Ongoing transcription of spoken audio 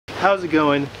How's it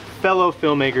going, fellow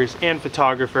filmmakers and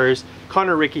photographers?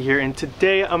 Connor Rickey here, and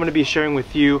today I'm going to be sharing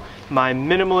with you my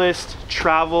minimalist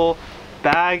travel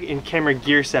bag and camera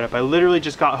gear setup. I literally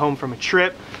just got home from a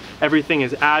trip. Everything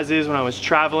is as is when I was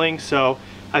traveling, so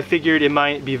I figured it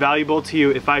might be valuable to you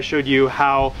if I showed you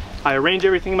how I arrange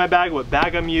everything in my bag, what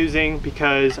bag I'm using,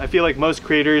 because I feel like most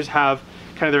creators have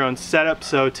kind of their own setup.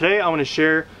 So today I want to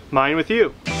share mine with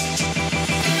you.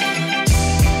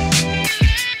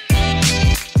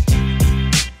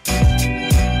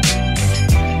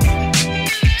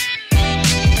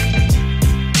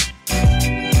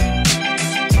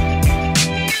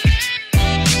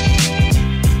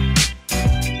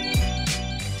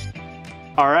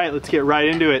 Alright, let's get right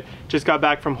into it. Just got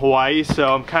back from Hawaii,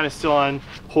 so I'm kind of still on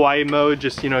Hawaii mode,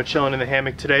 just, you know, chilling in the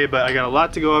hammock today, but I got a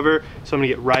lot to go over, so I'm gonna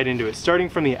get right into it. Starting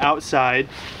from the outside,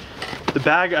 the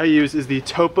bag I use is the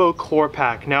TOPO Core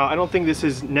Pack. Now, I don't think this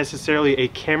is necessarily a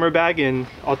camera bag, and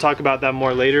I'll talk about that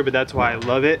more later, but that's why I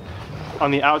love it. On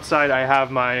the outside, I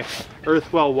have my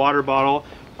Earthwell water bottle.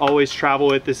 Always travel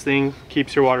with this thing,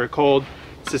 keeps your water cold,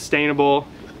 sustainable.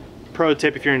 Pro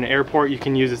tip, if you're in an airport, you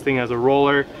can use this thing as a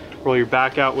roller. Roll your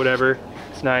back out, whatever.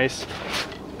 It's nice.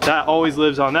 That always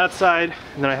lives on that side.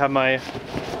 And then I have my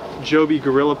JOBY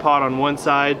GorillaPod on one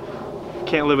side.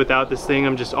 Can't live without this thing.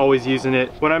 I'm just always using it.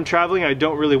 When I'm traveling, I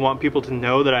don't really want people to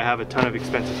know that I have a ton of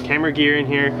expensive camera gear in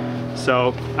here.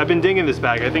 So I've been digging this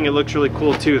bag. I think it looks really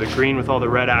cool too, the green with all the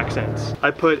red accents.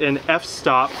 I put an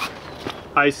f-stop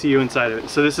ICU inside of it.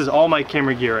 So this is all my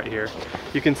camera gear right here.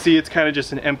 You can see it's kind of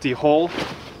just an empty hole.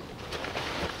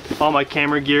 All my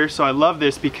camera gear. So I love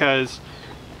this because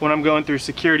when I'm going through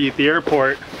security at the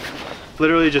airport,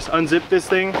 literally just unzip this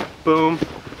thing, boom,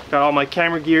 got all my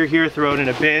camera gear here, throw it in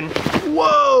a bin.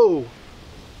 Whoa!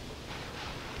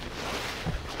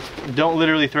 Don't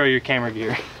literally throw your camera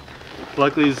gear.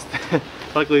 Luckily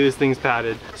this thing's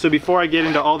padded. So before I get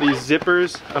into all these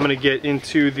zippers, I'm gonna get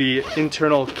into the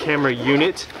internal camera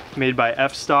unit made by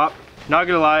f-stop. Not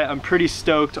gonna lie, I'm pretty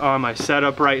stoked on my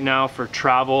setup right now for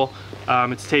travel.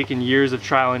 It's taken years of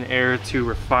trial and error to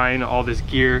refine all this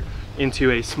gear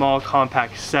into a small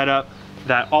compact setup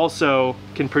that also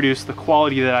can produce the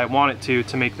quality that I want it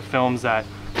to make the films that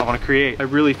I want to create. I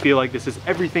really feel like this is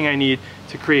everything I need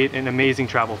to create an amazing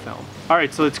travel film.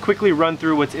 Alright, so let's quickly run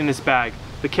through what's in this bag.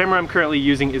 The camera I'm currently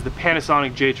using is the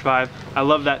Panasonic GH5. I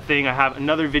love that thing. I have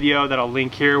another video that I'll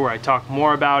link here where I talk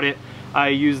more about it. I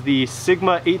use the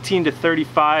Sigma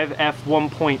 18-35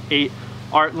 f1.8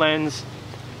 art lens.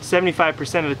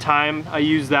 75% of the time I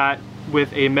use that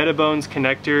with a Metabones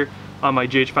connector on my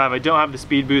GH5. I don't have the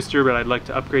speed booster, but I'd like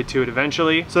to upgrade to it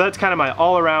eventually. So that's kind of my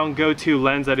all-around go-to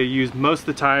lens that I use most of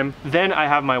the time. Then I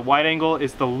have my wide angle.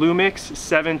 It's the LUMIX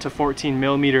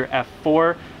 7-14mm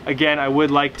f4. Again, I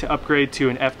would like to upgrade to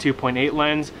an f2.8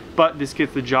 lens, but this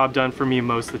gets the job done for me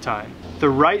most of the time. The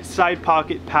right side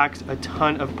pocket packs a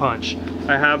ton of punch.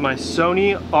 I have my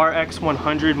Sony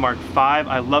RX100 Mark V.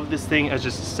 I love this thing as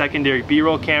just a secondary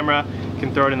B-roll camera. You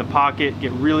can throw it in the pocket,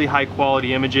 get really high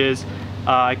quality images.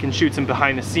 I can shoot some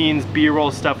behind the scenes B-roll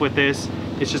stuff with this.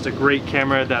 It's just a great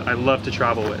camera that I love to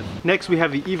travel with. Next we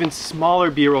have the even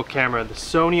smaller B-roll camera, the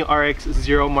Sony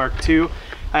RX0 Mark II.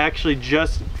 I actually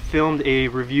just filmed a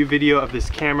review video of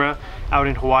this camera out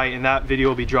in Hawaii, and that video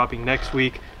will be dropping next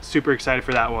week. Super excited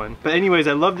for that one. But anyways,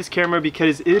 I love this camera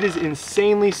because it is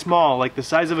insanely small, like the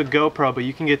size of a GoPro, but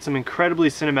you can get some incredibly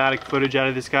cinematic footage out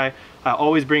of this guy. I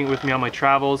always bring it with me on my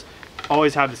travels.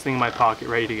 Always have this thing in my pocket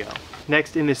ready to go.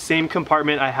 Next, in this same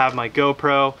compartment, I have my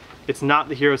GoPro. It's not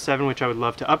the Hero 7, which I would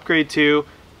love to upgrade to,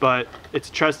 but it's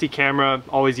a trusty camera,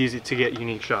 always easy to get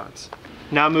unique shots.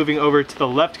 Now moving over to the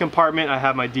left compartment, I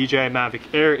have my DJI Mavic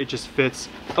Air. It just fits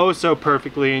oh so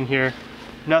perfectly in here.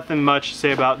 Nothing much to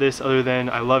say about this other than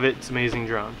I love it. It's an amazing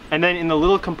drone. And then in the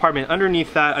little compartment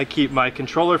underneath that, I keep my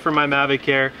controller for my Mavic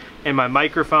Air and my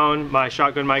microphone, my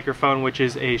shotgun microphone, which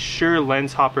is a SHURE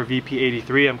LensHopper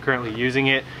VP83. I'm currently using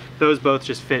it. Those both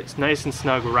just fit nice and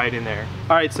snug right in there.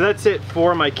 Alright, so that's it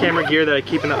for my camera gear that I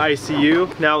keep in the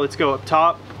ICU. Now let's go up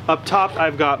top. Up top,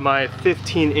 I've got my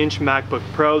 15-inch MacBook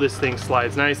Pro. This thing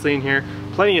slides nicely in here.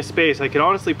 Plenty of space. I could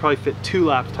honestly probably fit 2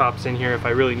 laptops in here if I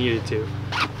really needed to.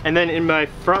 And then in my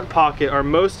front pocket are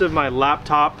most of my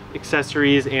laptop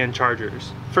accessories and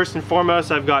chargers. First and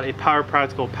foremost, I've got a Power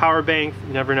Practical power bank.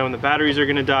 You never know when the batteries are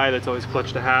gonna die. That's always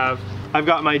clutch to have. I've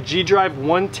got my G Drive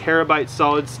 1 terabyte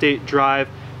solid state drive.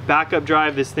 Backup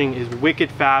drive. This thing is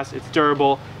wicked fast. It's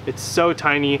durable. It's so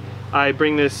tiny. I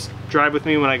bring this drive with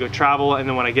me when I go travel, and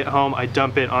then when I get home I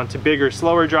dump it onto bigger,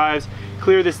 slower drives,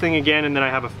 clear this thing again, and then I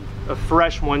have a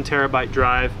fresh 1 terabyte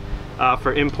drive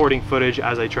for importing footage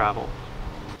as I travel.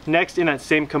 Next, in that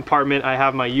same compartment, I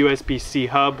have my USB-C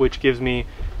hub, which gives me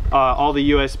all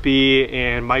the USB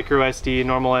and micro SD,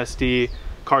 normal SD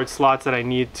card slots that I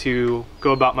need to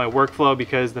go about my workflow,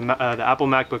 because the Apple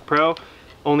MacBook Pro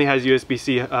only has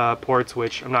USB-C ports,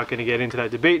 which I'm not going to get into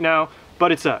that debate now,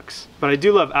 but it sucks. But I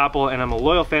do love Apple, and I'm a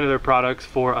loyal fan of their products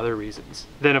for other reasons.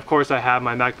 Then of course I have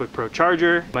my MacBook Pro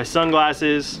charger, my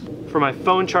sunglasses. For my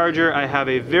phone charger, I have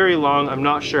a very long, I'm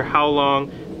not sure how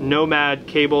long, NOMAD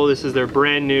cable. This is their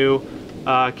brand new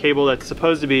cable that's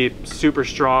supposed to be super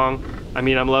strong. I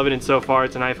mean, I'm loving it so far.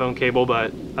 It's an iPhone cable,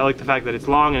 but I like the fact that it's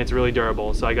long and it's really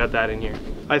durable, so I got that in here.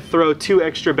 I throw 2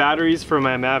 extra batteries for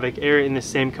my Mavic Air in the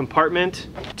same compartment,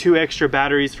 2 extra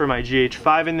batteries for my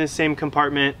GH5 in this same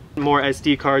compartment, more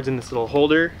SD cards in this little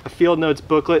holder, a field notes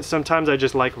booklet. Sometimes I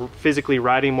just like physically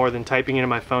writing more than typing into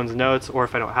my phone's notes, or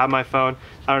if I don't have my phone,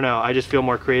 I don't know, I just feel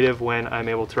more creative when I'm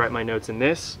able to write my notes in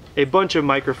this. A bunch of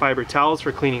microfiber towels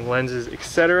for cleaning lenses,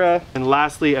 etc. And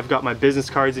lastly, I've got my business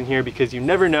cards in here, because you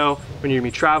never know when you're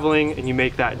gonna be traveling and you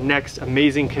make that next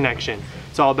amazing connection.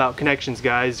 It's all about connections,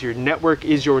 guys. Your network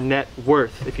is your net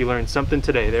worth. If you learned something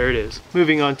today, there it is.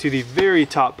 Moving on to the very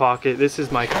top pocket. This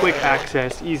is my quick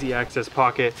access, easy access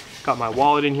pocket. Got my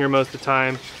wallet in here most of the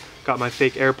time. Got my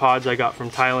fake AirPods I got from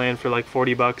Thailand for like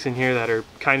 40 bucks in here that are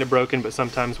kind of broken but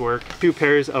sometimes work. 2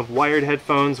 pairs of wired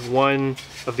headphones, one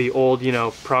of the old, you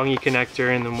know, prongy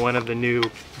connector, and then one of the new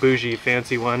bougie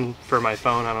fancy one for my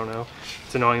phone. I don't know.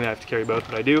 It's annoying that I have to carry both,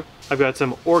 but I do. I've got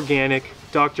some organic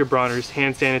Dr. Bronner's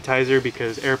hand sanitizer,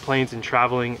 because airplanes and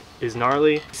traveling is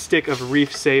gnarly. Stick of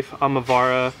Reef Safe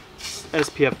Amavara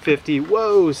SPF 50,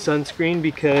 whoa, sunscreen,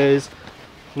 because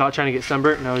I'm not trying to get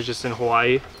sunburnt and I was just in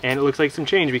Hawaii. And it looks like some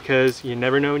change, because you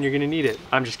never know when you're gonna need it.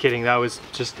 I'm just kidding, that was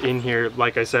just in here.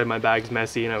 Like I said, my bag's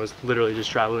messy and I was literally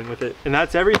just traveling with it. And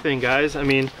that's everything, guys. I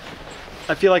mean,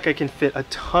 I feel like I can fit a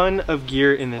ton of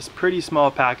gear in this pretty small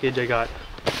package. I got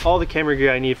all the camera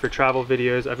gear I need for travel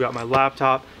videos. I've got my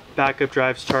laptop, backup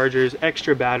drives, chargers,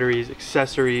 extra batteries,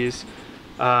 accessories.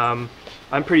 I'm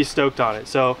pretty stoked on it.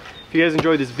 So if you guys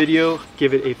enjoyed this video,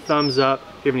 give it a thumbs up.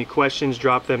 If you have any questions,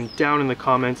 drop them down in the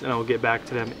comments and I'll get back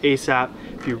to them ASAP.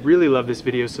 If you really love this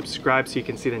video, subscribe so you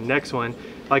can see the next one.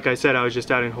 Like I said, I was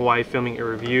just out in Hawaii filming a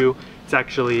review. It's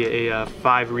actually a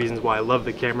 5 reasons why I love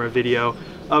the camera video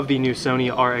of the new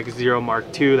Sony RX0 Mark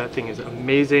II. That thing is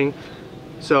amazing.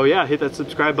 So yeah, hit that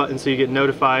subscribe button so you get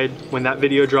notified when that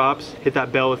video drops. Hit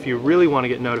that bell if you really want to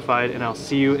get notified, and I'll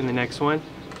see you in the next one.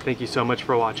 Thank you so much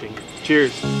for watching.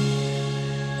 Cheers.